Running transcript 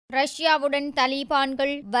ரஷ்யாவுடன்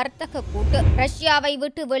தலிபான்கள் வர்த்தக கூட்டு. ரஷ்யாவை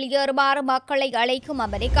விட்டு வெளியேறுமாறு மக்களை அழைக்கும்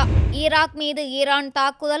அமெரிக்கா. ஈராக் மீது ஈரான்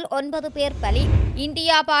தாக்குதல், 9 பேர் பலி.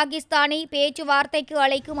 இந்தியா பாகிஸ்தானை பேச்சுவார்த்தைக்கு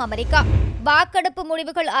அழைக்கும் அமெரிக்கா. வாக்கெடுப்பு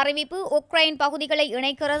முடிவுகள் அறிவிப்பு. உக்ரைன் பகுதிகளை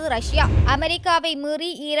இணைக்கிறது ரஷ்யா. அமெரிக்காவை மீறி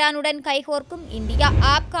ஈரானுடன் கைகோர்க்கும் இந்தியா.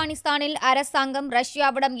 ஆப்கானிஸ்தானில் அரசாங்கம்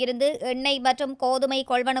ரஷ்யாவிடம் இருந்து எண்ணெய் மற்றும் கோதுமை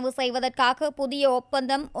கொள்வனவு செய்வதற்காக புதிய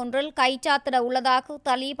ஒப்பந்தம் ஒன்றில் கைச்சாத்திட உள்ளதாக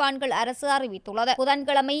தலிபான்கள் அரசு அறிவித்துள்ளது.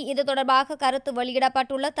 புதன்கிழமை இது தொடர்பாக கருத்து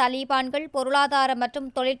வெளியிடப்பட்டுள்ள தலிபான்கள் பொருளாதார மற்றும்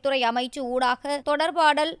தொழில்துறை அமைச்சு ஊடாக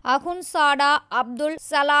தொடர்பாடல் அகுன்சாடா அப்துல்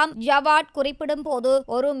சலாம் ஜவாட் குறிப்பிடும் போது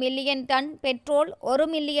 1 million ton petrol,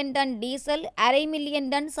 1 million ton diesel, 1/2 million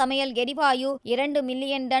ton சமையல் எரிவாயு, 2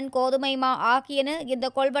 மில்லியன் டன் கோதுமை மா ஆகியன இந்த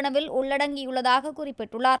கொள்வனவில் உள்ளடங்கியுள்ளதாக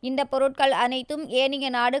குறிப்பிட்டுள்ளார். இந்த பொருட்கள் அனைத்தும் ஏனைய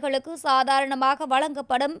நாடுகளுக்கு சாதாரணமாக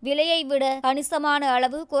வழங்கப்படும் விலையை விட கணிசமான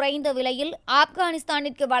அளவு குறைந்த விலையில்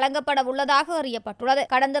ஆப்கானிஸ்தானிற்கு வழங்கப்பட உள்ளதாக அறியப்பட்டுள்ளது.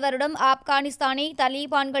 கடந்த வருடம் ஆப்கானிஸ்தானை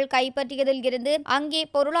தலிபான்கள் கைப்பற்றியதில் இருந்து அங்கே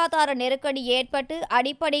பொருளாதார நெருக்கடி ஏற்பட்டு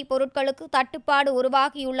அடிப்படை பொருட்களுக்கு தட்டுப்பாடு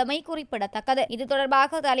உருவாகியுள்ளமை குறிப்பிடத்தக்கது. இது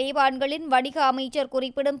தொடர்பாக தலிபான்களின் வணிக அமைச்சர்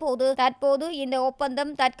குறிப்பிடும் போது, தற்போது இந்த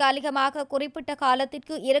ஒப்பந்தம் தற்காலிகமாக குறிப்பிட்ட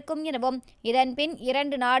காலத்திற்கு இருக்கும் எனவும், இதன்பின்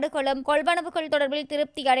 2 நாடுகளும் கொள்வனவுகள் தொடர்பில்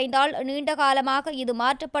திருப்தி அடைந்தால் நீண்ட காலமாக இது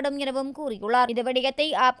மாற்றப்படும் எனவும் கூறியுள்ளார். இந்த விடயத்தை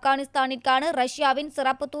ஆப்கானிஸ்தானிற்கான ரஷ்யாவின்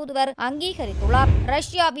சிறப்பு தூதுவர் அங்கீகரித்துள்ளார்.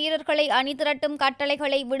 ரஷ்யா வீரர்களை அணிதிரட்டும்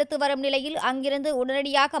கட்டளைகளை விடுத்து வரும் நிலையில் அங்கிருந்து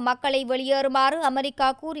உடனடியாக மக்களை வெளியேறுமாறு அமெரிக்கா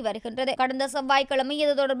கூறி வருகின்றது. கடந்த செவ்வாய்க்கிழமை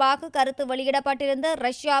இது தொடர்பாக கருத்து வெளியிடப்பட்டிருந்த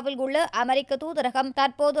ரஷ்யாவில் உள்ள அமெரிக்க தூதரகம்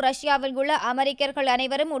தற்போது ரஷ்யாவில் உள்ள அமெரிக்கர்கள்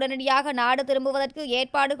அனைவரும் உடனடியாக நாடு திரும்புவதற்கு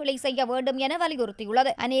ஏற்பாடுகளை செய்ய வேண்டும் என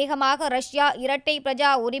வலியுறுத்தியுள்ளது. அநேகமாக ரஷ்யா இரட்டை பிரஜா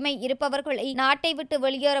உரிமை இருப்பவர்களை நாட்டை விட்டு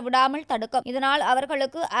வெளியேற விடாமல் தடுக்கும். இதனால்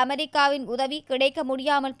அவர்களுக்கு அமெரிக்காவின் உதவி கிடைக்க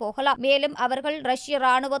முடியாமல் போகலாம். மேலும் அவர்கள் ரஷ்ய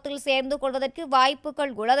ராணுவத்தில் சேர்ந்து கொள்வதற்கு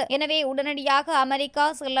வாய்ப்புகள் உள்ளது. எனவே உடனடியாக அமெரிக்கா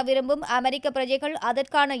செல்ல விரும்பும் அமெரிக்க பிரஜைகள்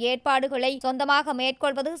அதற்கான ஏற்பாடுகளை சொந்தமாக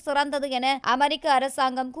மேற்கொள்வது சிறந்தது என அமெரிக்க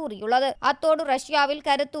அரசாங்கம் கூறியுள்ளது. அத்தோடு ரஷ்யாவில்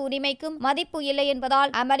கருத்து உரிமைக்கும் மதிப்பு இல்லை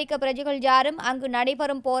என்பதால் அமெரிக்க பிரஜைகள் யாரும் அங்கு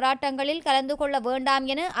நடைபெறும் போராட்டங்களில் கலந்து கொள்ள வேண்டாம்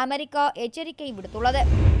என அமெரிக்கா எச்சரிக்கை விடுத்துள்ளது.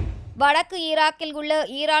 வடக்கு ஈராக்கில் உள்ள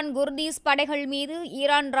ஈரான் குர்தீஸ் படைகள் மீது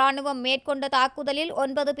ஈரான் ராணுவம் மேற்கொண்ட தாக்குதலில்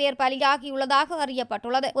 9 பேர் பலியாகியுள்ளதாக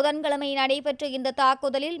அறியப்பட்டுள்ளது. புதன்கிழமை நடைபெற்ற இந்த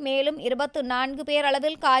தாக்குதலில் மேலும் 24 பேர்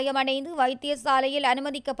அளவில் காயமடைந்து வைத்தியசாலையில்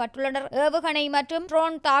அனுமதிக்கப்பட்டுள்ளனர். ஏவுகணை மற்றும்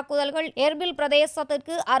ட்ரோன் தாக்குதல்கள் எர்பில்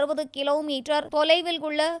பிரதேசத்திற்கு 60 கிலோமீட்டர் தொலைவில்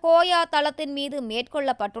உள்ள கோயா தளத்தின் மீது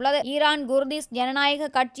மேற்கொள்ளப்பட்டுள்ளது. ஈரான் குர்தீஸ்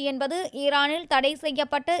ஜனநாயக கட்சி என்பது ஈரானில் தடை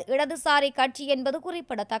செய்யப்பட்ட இடதுசாரி கட்சி என்பது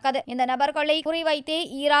குறிப்பிடத்தக்கது. இந்த நபர்களை குறிவைத்தே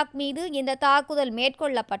ஈராக் மீது இந்த தாக்குதல்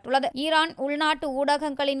மேற்கொள்ளப்பட்டுள்ளது. ஈரான் உள்நாட்டு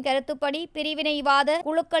ஊடகங்களின் கருத்துப்படி பிரிவினைவாத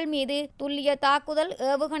குழுக்கள் மீது துல்லிய தாக்குதல்,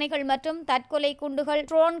 ஏவுகணைகள் மற்றும் தற்கொலை குண்டுகள்,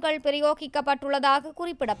 ட்ரோன்கள் பிரயோகிக்கப்பட்டுள்ளதாக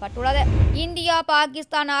குறிப்பிடப்பட்டுள்ளது. இந்தியா,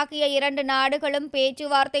 பாகிஸ்தான் ஆகிய 2 நாடுகளும்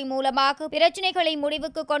பேச்சுவார்த்தை மூலமாக பிரச்சினைகளை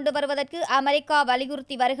முடிவுக்கு கொண்டு வருவதற்கு அமெரிக்கா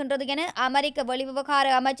வலியுறுத்தி வருகின்றது என அமெரிக்க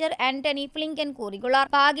வெளிவிவகார அமைச்சர் ஆண்டனி பிளிங்கன்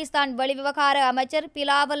கூறியுள்ளார். பாகிஸ்தான் வெளிவிவகார அமைச்சர்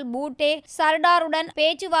பிலாவல் பூட்டே சர்டாருடன்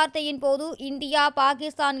பேச்சுவார்த்தையின் போது இந்தியா,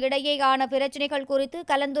 பாகிஸ்தான் இடையேயான பிரச்சினைகள் குறித்து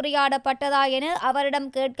கலந்துரையாடப்பட்டதா என அவரிடம்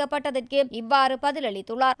கேட்கப்பட்டதற்கு இவ்வாறு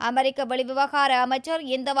பதிலளித்துள்ளார். அமெரிக்க வெளிவிவகார அமைச்சர்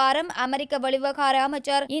இந்த வாரம் அமெரிக்க வெளிவிவகார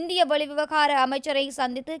அமைச்சர் இந்திய வெளிவிவகார அமைச்சரை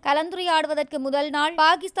சந்தித்து கலந்துரையாடுவதற்கு முதல் நாள்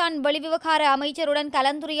பாகிஸ்தான் வெளிவிவகார அமைச்சருடன்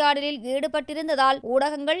கலந்துரையாடலில் ஈடுபட்டிருந்ததால்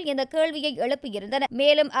ஊடகங்கள் இந்த கேள்வியை எழுப்பியிருந்தன.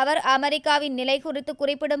 மேலும் அவர் அமெரிக்காவின் நிலை குறித்து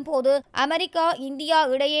குறிப்பிடும் போது, அமெரிக்கா இந்தியா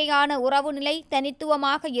இடையேயான உறவு நிலை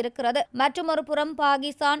தனித்துவமாக இருக்கிறது. மற்றொரு புறம்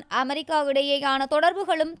பாகிஸ்தான் அமெரிக்கா இடையேயான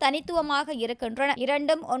தொடர்புகளும் தனித்துவமாக இருக்கின்றன.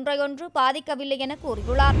 இரண்டும் ஒன்றையொன்று பாதிக்கவில்லை என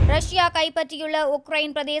கூறியுள்ளார். ரஷ்யா கைப்பற்றியுள்ள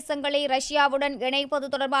உக்ரைன் பிரதேசங்களை ரஷ்யாவுடன் இணைப்பது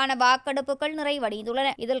தொடர்பான வாக்கெடுப்புகள் நிறைவடைந்துள்ளன.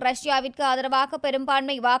 இதில் ரஷ்யாவிற்கு ஆதரவாக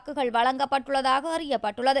பெரும்பான்மை வாக்குகள் வழங்கப்பட்டுள்ளதாக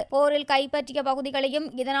அறியப்பட்டுள்ளது. போரில் கைப்பற்றிய பகுதிகளையும்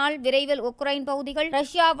இதனால் விரைவில் உக்ரைன் பகுதிகள்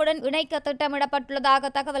ரஷ்யாவுடன் இணைக்க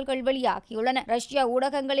திட்டமிடப்பட்டுள்ளதாக தகவல்கள் வெளியாகியுள்ளன. ரஷ்ய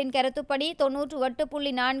ஊடகங்களின் கருத்துப்படி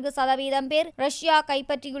 98.4% பேர் ரஷ்யா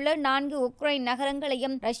கைப்பற்றியுள்ள 4 உக்ரைன்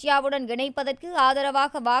நகரங்களையும் ரஷ்யாவுடன் இணைப்பதற்கு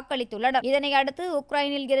ஆதரவாக வாக்களித்துள்ளனர். இதனையடுத்து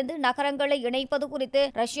உக்ரைனில் இருந்து நகரங்களை இணைப்பது குறித்து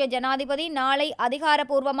ரஷ்ய ஜனாதிபதி நாளை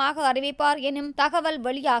அதிகாரப்பூர்வமாக அறிவிப்பார் எனும் தகவல்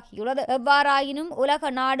வெளியாகியுள்ளது. எவ்வாறாயினும்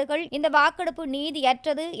உலக நாடுகள் இந்த வாக்கெடுப்பு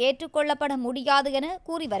நீதியற்றது, ஏற்றுக்கொள்ளப்பட முடியாது என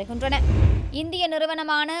கூறி வருகின்றன. இந்திய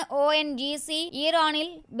நிறுவனமான ONGC ஈரானில்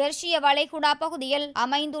பெர்ஷிய வளைகுடா பகுதியில்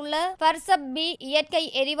அமைந்துள்ள பர்சப்பி இயற்கை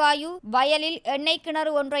எரிவாயு வயலில் எண்ணெய்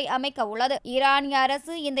கிணறு ஒன்றை அமைக்க உள்ளது. ஈரானிய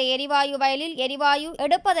அரசு இந்த எரிவாயு வயலில் எரிவாயு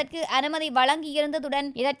எடுப்பதற்கு அனுமதி வழங்கியிருந்ததுடன்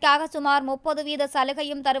இதற்காக சுமார் 30%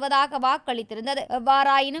 சலுகையும் தருவதாக வாக்களித்திருந்தது.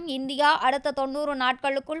 எவ்வாறாயினும் இந்தியா அடுத்த 90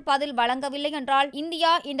 நாட்களுக்குள் பதில் வழங்கவில்லை என்றால்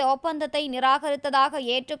இந்தியா இந்த ஒப்பந்தத்தை நிராகரித்ததாக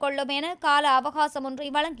ஏற்றுக்கொள்ளும் என கால அவகாசம் ஒன்றை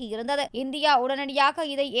வழங்கியிருந்தது. இந்தியா உடனடியாக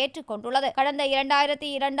இதை ஏற்றுக்கொண்டுள்ளது. கடந்த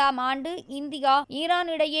 2002ஆம் ஆண்டு இந்தியா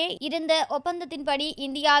ஈரான் இடையே இருந்த ஒப்பந்தத்தின்படி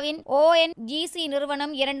இந்தியாவின் ONGC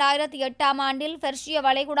நிறுவனம் 2008ஆம் ஆண்டில் பெர்ஷிய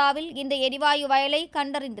வளைகுடாவில் இந்த எரிவாயு வயலை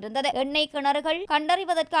கண்டறிந்திருந்தது. எண்ணெய் கிணறுகள்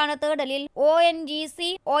கண்டறிவதற்கான தேடலில் ONGC,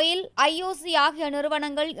 OIL, IOC ஆகிய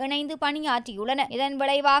நிறுவனங்கள் இணைந்து பணியாற்றியுள்ளன. இதன்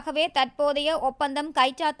விளைவாகவே தற்போதைய ஒப்பந்தம்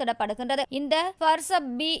கைச்சாத்திடப்படுகின்றது. இந்த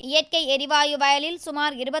பர்சப்-B இயற்கை எரிவாயு வயலில்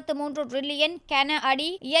சுமார் 23 டிரில்லியன் கன அடி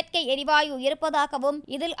இயற்கை எரிவாயு இருப்பதாகவும்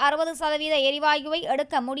இதில் 60% எரிவாயுவை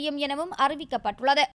எடுக்க முடியும் எனவும் அறிவிக்கப்பட்டுள்ளது.